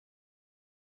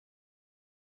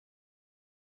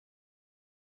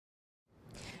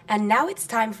And now it's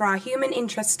time for our human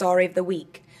interest story of the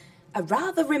week. A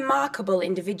rather remarkable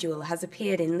individual has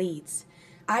appeared in Leeds.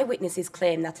 Eyewitnesses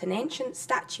claim that an ancient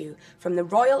statue from the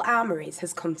Royal Armouries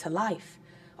has come to life,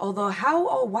 although how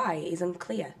or why is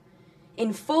unclear.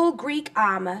 In full Greek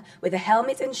armour, with a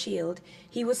helmet and shield,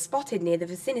 he was spotted near the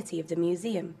vicinity of the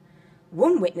museum.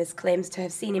 One witness claims to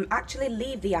have seen him actually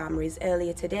leave the armouries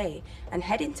earlier today and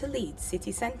head into Leeds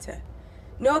city centre.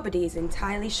 Nobody is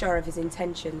entirely sure of his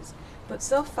intentions, but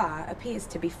so far appears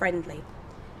to be friendly.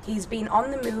 He's been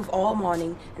on the move all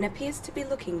morning and appears to be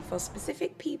looking for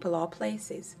specific people or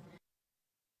places.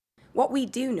 What we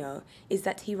do know is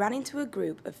that he ran into a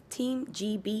group of Team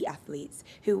GB athletes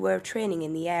who were training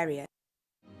in the area.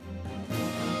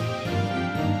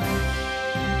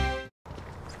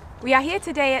 We are here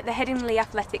today at the Headingley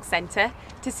Athletics Centre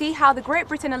to see how the Great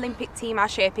Britain Olympic team are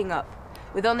shaping up.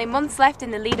 With only months left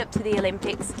in the lead up to the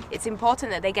Olympics, it's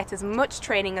important that they get as much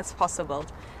training as possible.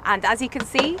 And as you can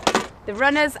see, the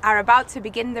runners are about to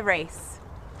begin the race.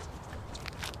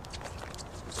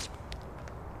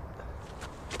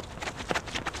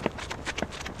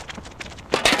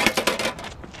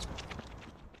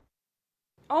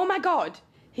 Oh my God,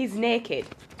 he's naked.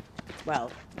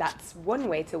 Well, that's one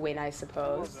way to win, I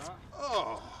suppose.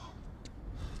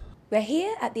 We're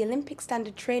here at the Olympic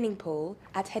Standard Training Pool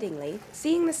at Headingley.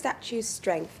 Seeing the statue's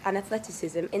strength and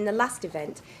athleticism in the last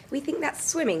event, we think that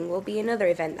swimming will be another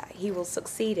event that he will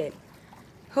succeed in.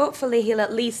 Hopefully he'll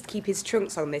at least keep his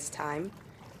trunks on this time.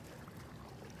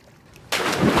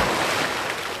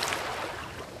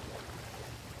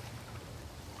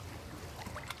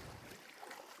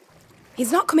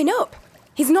 He's not coming up!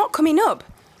 He's not coming up!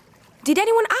 Did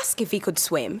anyone ask if he could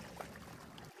swim?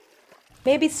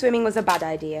 Maybe swimming was a bad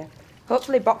idea.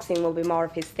 Hopefully boxing will be more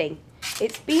of his thing.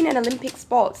 It's been an Olympic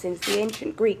sport since the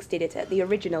ancient Greeks did it at the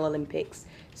original Olympics,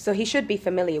 so he should be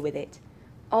familiar with it.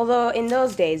 Although in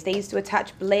those days they used to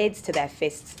attach blades to their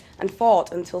fists and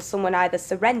fought until someone either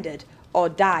surrendered or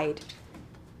died.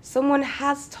 Someone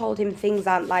has told him things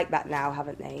aren't like that now,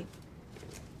 haven't they?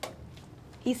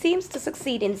 He seems to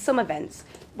succeed in some events,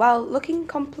 while looking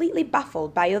completely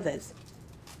baffled by others.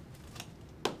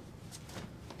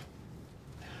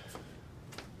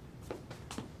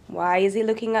 Why is he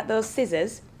looking at those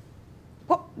scissors?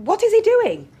 What is he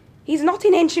doing? He's not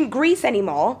in ancient Greece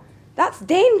anymore. That's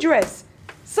dangerous.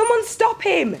 Someone stop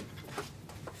him!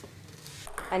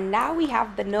 And now we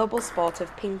have the noble sport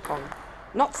of ping pong.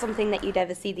 Not something that you'd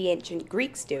ever see the ancient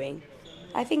Greeks doing.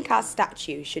 I think our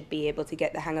statue should be able to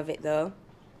get the hang of it though.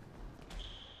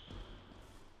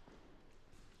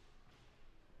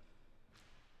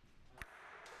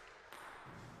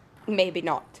 Maybe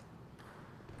not.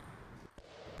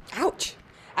 Ouch!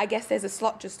 I guess there's a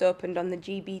slot just opened on the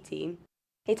GB team.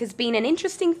 It has been an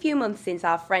interesting few months since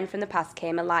our friend from the past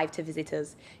came alive to visit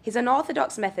us. His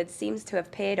unorthodox method seems to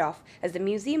have paid off, as the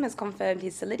museum has confirmed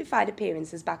his solidified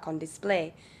appearance is back on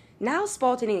display, now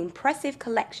sporting an impressive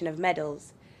collection of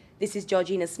medals. This is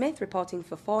Georgina Smith reporting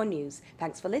for 4 News.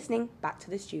 Thanks for listening. Back to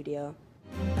the studio.